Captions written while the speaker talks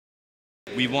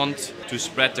We want to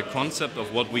spread the concept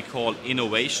of what we call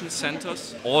innovation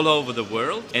centers all over the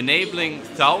world, enabling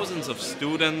thousands of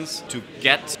students to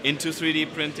get into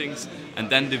 3D printings and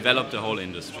then develop the whole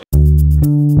industry.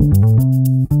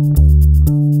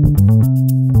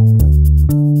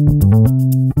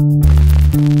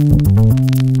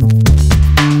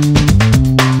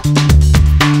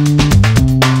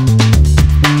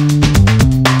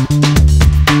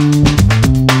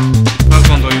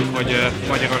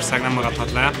 Magyarország nem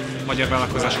maradhat le, magyar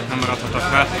vállalkozások nem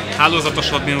maradhatnak le,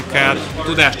 hálózatosodniuk kell,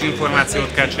 tudást,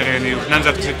 információt kell cserélniük,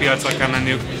 nemzetközi piacra kell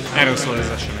menniük, erről szól ez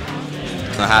esemény.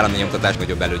 A 3D nyomtatás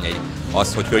nagyobb előnyei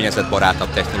az, hogy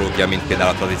környezetbarátabb technológia, mint például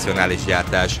a tradicionális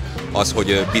gyártás, az,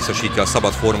 hogy biztosítja a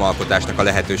szabad formaalkotásnak a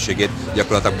lehetőségét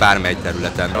gyakorlatilag bármely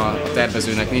területen. A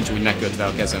tervezőnek nincs úgy megkötve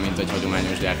a keze, mint egy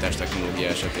hagyományos gyártás technológia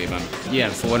esetében. Ilyen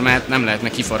formát nem lehetne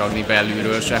kifaragni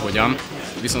belülről sehogyan,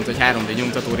 viszont egy 3D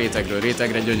nyomtató rétegről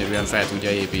rétegre gyönyörűen fel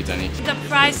tudja építeni. The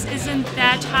price isn't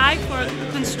that high for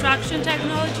construction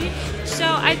technology, so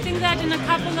I think that in a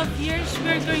couple of years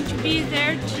we're going to be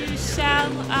there to sell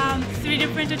 3D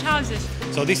printed houses.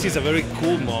 So this is a very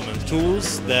cool moment.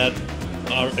 Tools that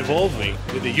are evolving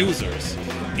with the users.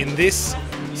 In this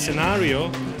scenario,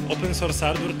 open source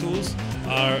hardware tools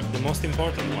are the most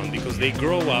important one because they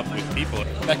grow up with people.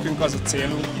 Nekünk az a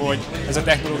célunk, hogy ez a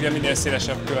technológia minél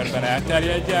szélesebb körben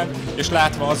elterjedjen, és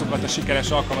látva azokat a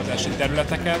sikeres alkalmazási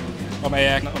területeket,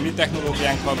 amelyek a mi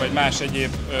technológiánkkal vagy más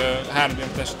egyéb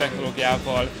 3D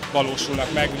technológiával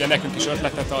valósulnak meg. Ugye nekünk is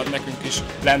ötletet ad, nekünk is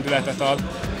lendületet ad.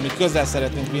 Mi közel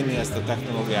szeretnénk vinni ezt a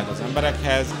technológiát az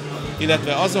emberekhez,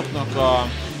 illetve azoknak a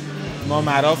ma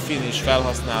már affinis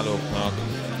felhasználóknak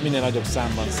minél nagyobb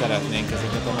számban szeretnénk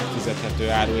ezeket a megfizethető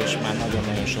áru és már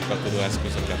nagyon-nagyon sokat tudó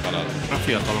eszközöket eladni. A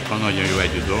fiatalokkal nagyon jó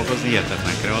együtt dolgozni,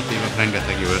 hihetetlen kreatívak,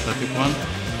 rengeteg jó ötletük van,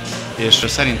 és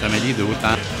szerintem egy idő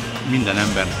után minden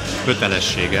ember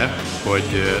kötelessége, hogy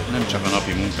nem csak a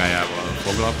napi munkájával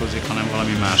foglalkozik, hanem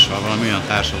valami mással, valami olyan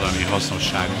társadalmi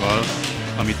hasznossággal,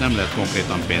 amit nem lehet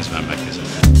konkrétan pénzben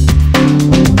megfizetni.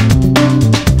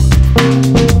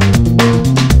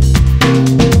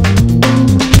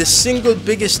 The single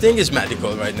biggest thing is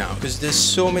medical right now, because there's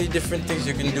so many different things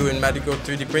you can do in medical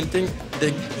 3D printing.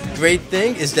 The great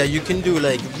thing is that you can do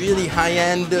like really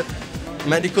high-end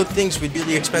medical things with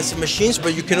really expensive machines,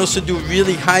 but you can also do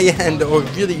really high-end or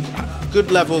really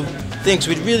good level things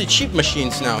with really cheap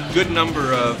machines now. Good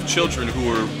number of children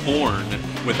who are born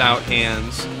without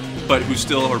hands, but who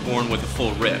still are born with a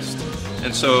full wrist.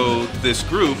 And so this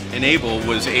group, Enable,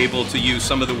 was able to use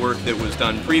some of the work that was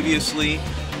done previously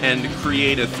and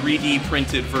create a 3D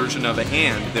printed version of a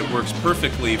hand that works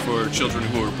perfectly for children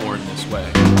who are born this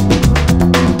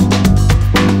way.